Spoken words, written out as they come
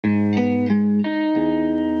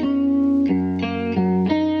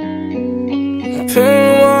I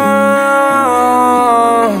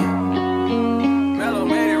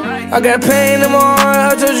got pain in my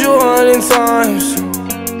heart, I told you 100 times.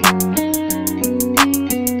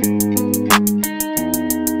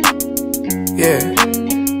 Yeah.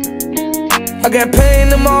 I got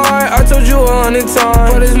pain in my heart, I told you 100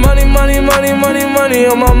 times. But it's money, money, money, money, money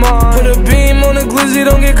on my mind. Put a beam on the glizzy,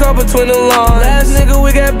 don't get caught between the lines. Last nigga,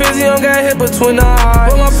 we got busy, don't got hit between the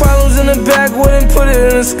eyes. Put my problems in the backwood and put it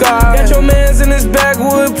in the sky. Got your mans in this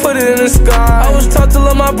backwood, put it in the sky. I was taught to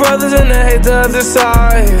love my brothers and I hate the other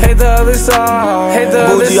side. Hate the other side, hate the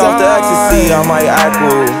other side. Bougie off the ecstasy, I might act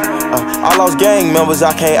rude. I lost gang members,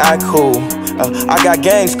 I can't act cool. I got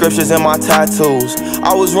gang scriptures in my tattoos.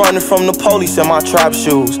 I was running from the police in my trap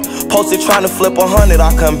shoes. Posted trying to flip 100,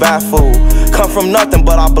 I couldn't bat fool. Come from nothing,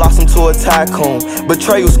 but I blossomed to a tycoon.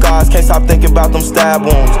 Betrayal scars, can't stop thinking about them stab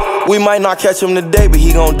wounds. We might not catch him today, but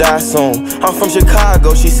he gon' die soon. I'm from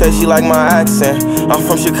Chicago, she said she like my accent. I'm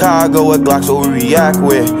from Chicago, what Glocks will we react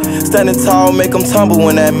with. Standing tall, make them tumble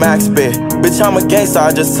when that max bit. Bitch, I'm a gangster,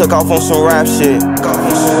 I just took off on some rap shit.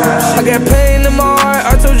 I got pain in my heart,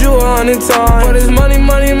 I told you 100 times. But it's money,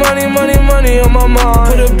 money, money, money, money on my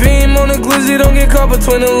mind. Put a beam on the glizzy, don't get caught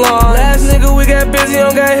between the lines. Last nigga, we got busy,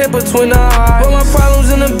 don't got hit between the eyes. Put my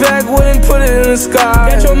problems in the backwood and put it in the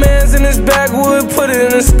sky. Got your mans in this backwood, put it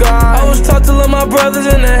in the sky. I was taught to love my brothers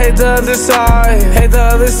and I hate the other side. Hate the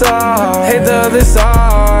other side, hate the other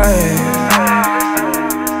side.